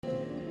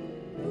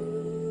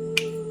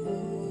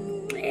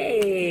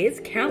It's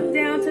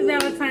countdown to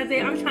Valentine's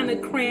Day. I'm trying to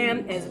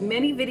cram as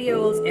many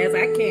videos as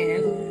I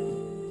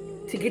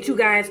can to get you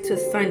guys to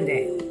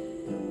Sunday.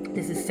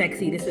 This is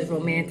sexy. This is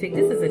romantic.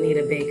 This is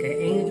Anita Baker,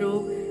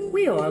 Angel.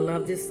 We all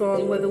love this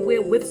song, whether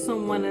we're with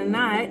someone or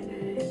not.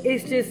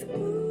 It's just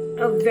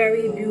a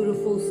very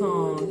beautiful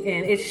song,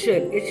 and it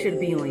should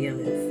be on your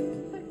list.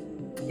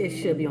 It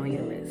should be on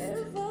your list.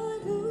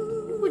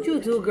 What would you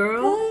do,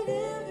 girl?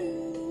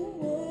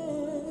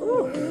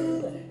 Ooh.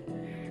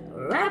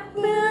 Wrap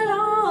it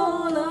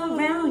all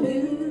around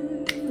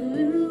you.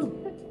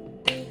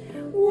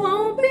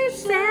 Won't be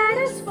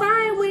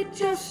satisfied with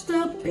just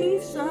a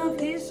piece of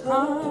his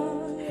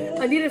heart.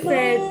 Anita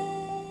said,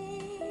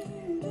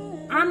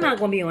 I'm not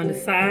going to be on the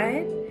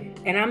side,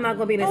 and I'm not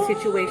going to be in a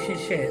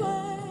situationship.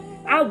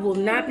 I will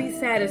not be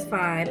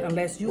satisfied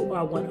unless you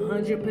are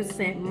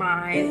 100%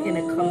 mine in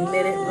a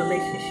committed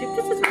relationship.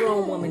 This is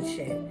grown woman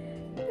shit.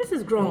 This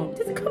is grown.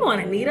 Come on,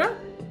 Anita.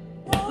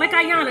 Like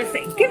Ayana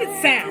said, give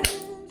it sound.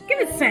 Give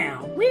it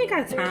sound. We ain't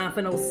got time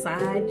for no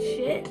side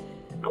shit.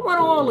 I want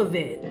all of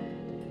it.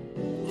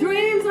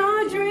 Dreams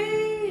are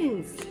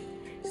dreams.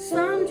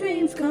 Some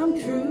dreams come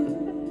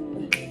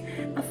true.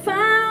 I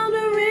found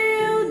a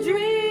real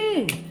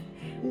dream,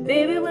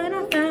 baby, when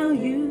I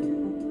found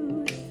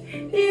you.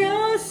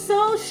 You're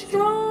so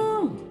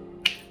strong,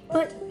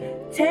 but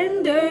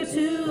tender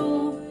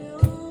too.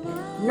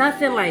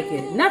 Nothing like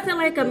it. Nothing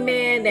like a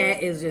man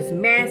that is just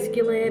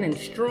masculine and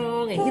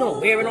strong, and he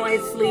don't wear it on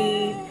his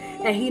sleeve,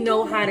 and he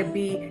know how to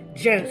be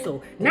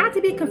gentle. Not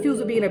to be confused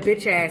with being a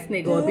bitch ass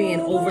nigga or being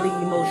overly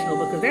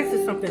emotional, because that's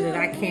just something that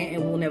I can't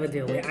and will never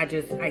deal with. I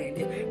just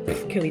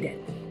kill me dead.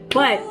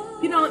 But,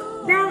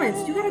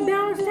 balance. You gotta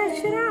balance that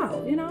shit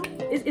out,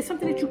 It's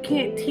something that you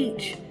can't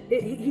teach.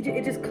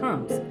 It just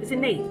comes. It's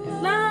innate.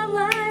 Love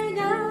like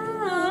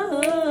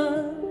ours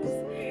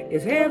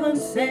is heaven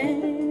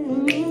sent.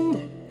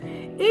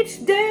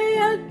 Each day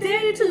a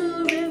day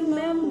to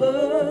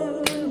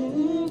remember.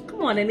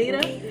 Come on, Anita.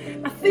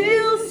 I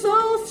feel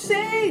so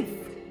safe.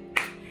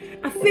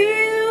 I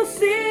feel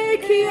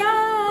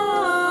secure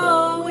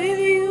with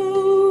you.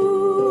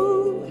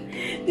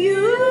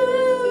 You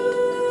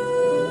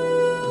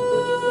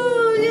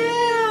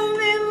give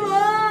me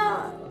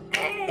more.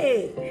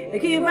 Hey, I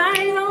keep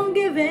right on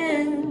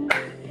giving.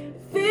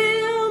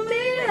 Fill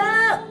me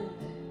up,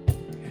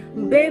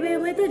 baby,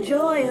 with the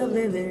joy of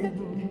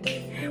living.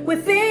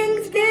 When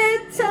things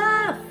get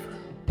tough,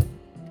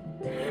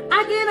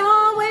 I can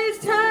always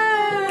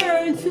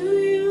turn to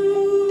you.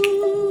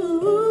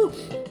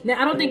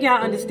 Now, I don't think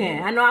y'all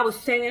understand. I know I was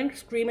singing,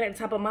 screaming at the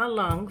top of my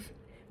lungs,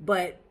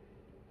 but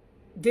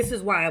this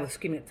is why I was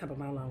screaming at the top of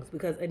my lungs,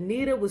 because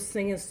Anita was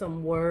singing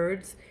some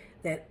words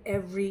that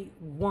every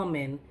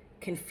woman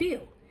can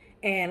feel.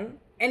 And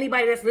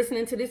anybody that's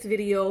listening to this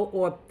video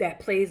or that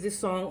plays this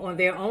song on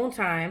their own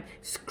time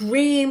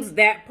screams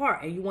that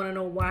part. And you want to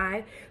know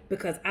why?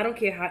 Because I don't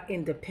care how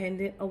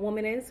independent a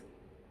woman is.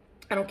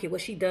 I don't care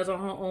what she does on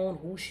her own,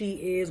 who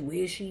she is,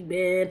 where she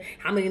been,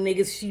 how many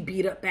niggas she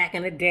beat up back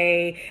in the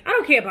day. I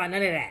don't care about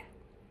none of that.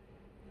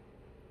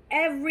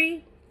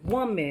 Every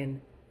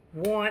woman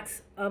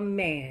wants a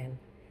man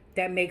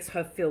that makes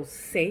her feel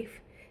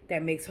safe,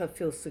 that makes her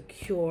feel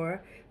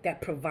secure,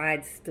 that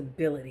provides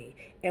stability.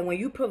 And when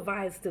you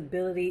provide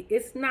stability,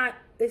 it's not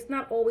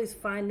always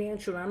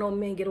financial. I know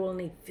men get all in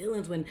their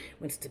feelings when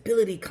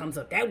stability comes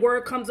up. That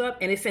word comes up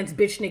and it sends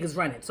bitch niggas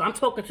running. So I'm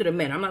talking to the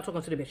men. I'm not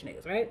talking to the bitch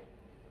niggas, right?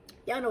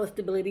 Y'all know what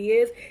stability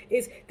is.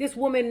 It's this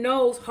woman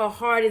knows her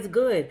heart is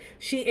good.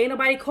 She ain't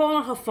nobody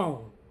calling her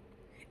phone.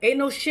 Ain't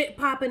no shit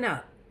popping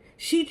up.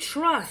 She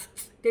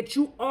trusts that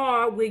you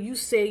are where you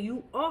say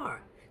you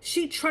are.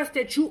 She trusts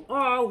that you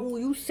are who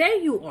you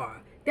say you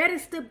are. That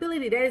is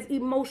stability. That is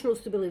emotional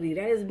stability.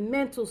 That is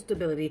mental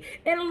stability.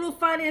 And a little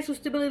financial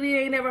stability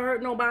ain't never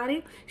hurt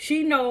nobody.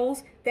 She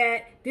knows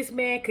that this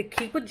man could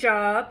keep a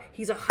job.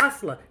 He's a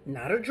hustler,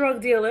 not a drug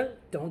dealer.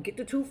 Don't get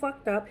the two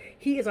fucked up.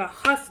 He is a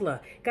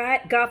hustler.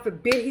 God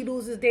forbid he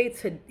loses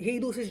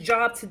his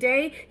job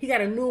today. He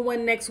got a new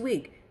one next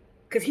week.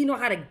 Because he know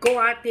how to go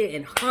out there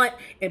and hunt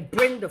and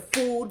bring the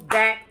food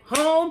back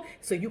home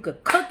so you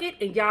could cook it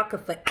and y'all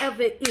could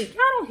forever eat.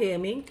 Y'all don't hear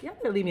me. Y'all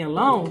better leave me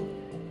alone.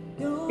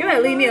 You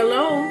better leave me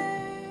alone.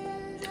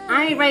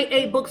 I ain't write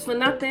 8 books for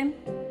nothing.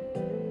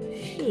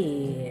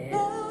 Shit.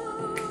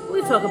 What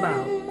we talk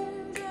about?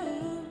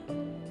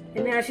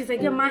 And now she's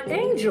like, you're my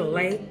angel.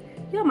 Like,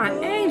 you're my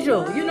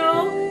angel. You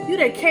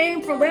that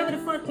came from wherever the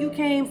fuck you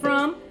came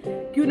from.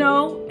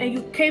 And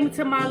you came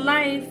into my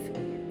life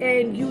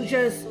and you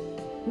just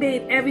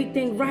made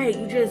everything right.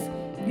 You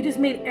just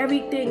made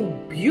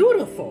everything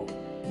beautiful.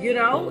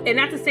 And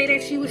not to say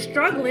that she was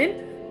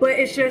struggling, but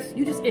it's just,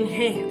 you just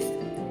enhanced.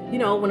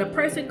 When a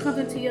person comes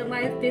into your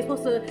life, they're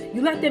supposed to,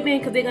 you let them in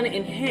because they're going to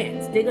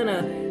enhance. They're going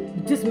to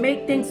just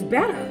make things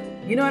better.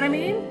 You know what I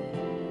mean?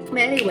 But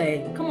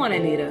anyway, come on,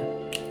 Anita.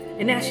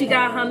 And now she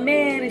got her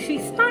man and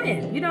she's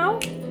stunning, Oh,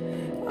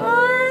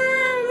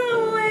 the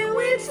way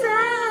we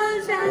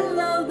touch, I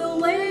love the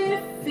way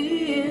it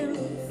feels.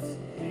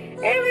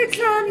 Every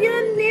time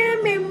you're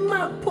near me,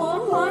 my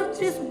poor heart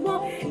just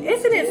won't.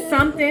 Isn't it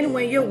something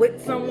when you're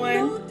with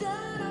someone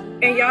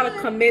and y'all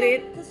are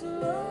committed,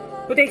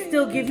 but they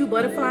still give you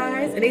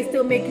butterflies and they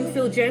still make you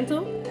feel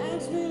gentle?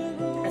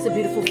 That's a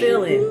beautiful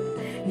feeling.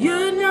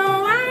 You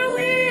know I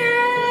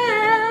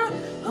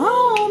will.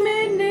 Hold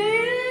me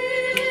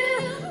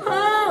near,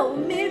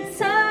 hold me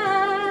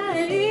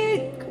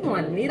tight. Come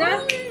on,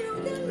 Anita.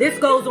 This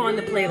goes on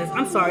the playlist.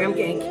 I'm sorry, I'm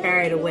getting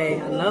carried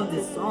away. I love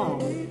this song.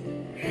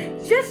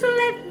 Just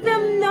let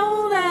them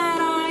know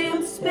that I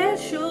am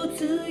special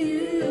to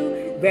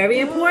you. Very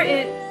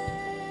important.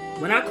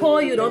 When I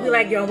call you, don't be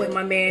like, yo, I'm with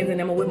my mans and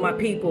I'm with my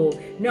people.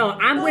 No,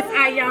 I'm with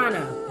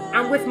Ayana.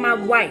 I'm with my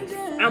wife.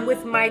 I'm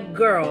with my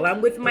girl.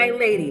 I'm with my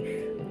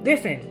lady.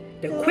 Listen,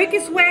 the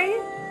quickest way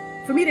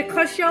for me to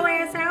cuss your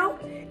ass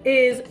out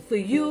is for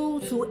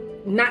you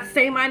to not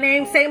say my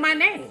name. Say my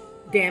name.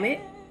 Damn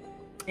it.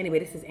 Anyway,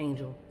 this is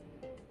Angel.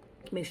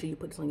 Make sure you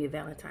put this on your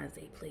Valentine's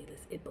Day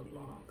playlist. It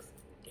belongs.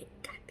 It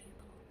got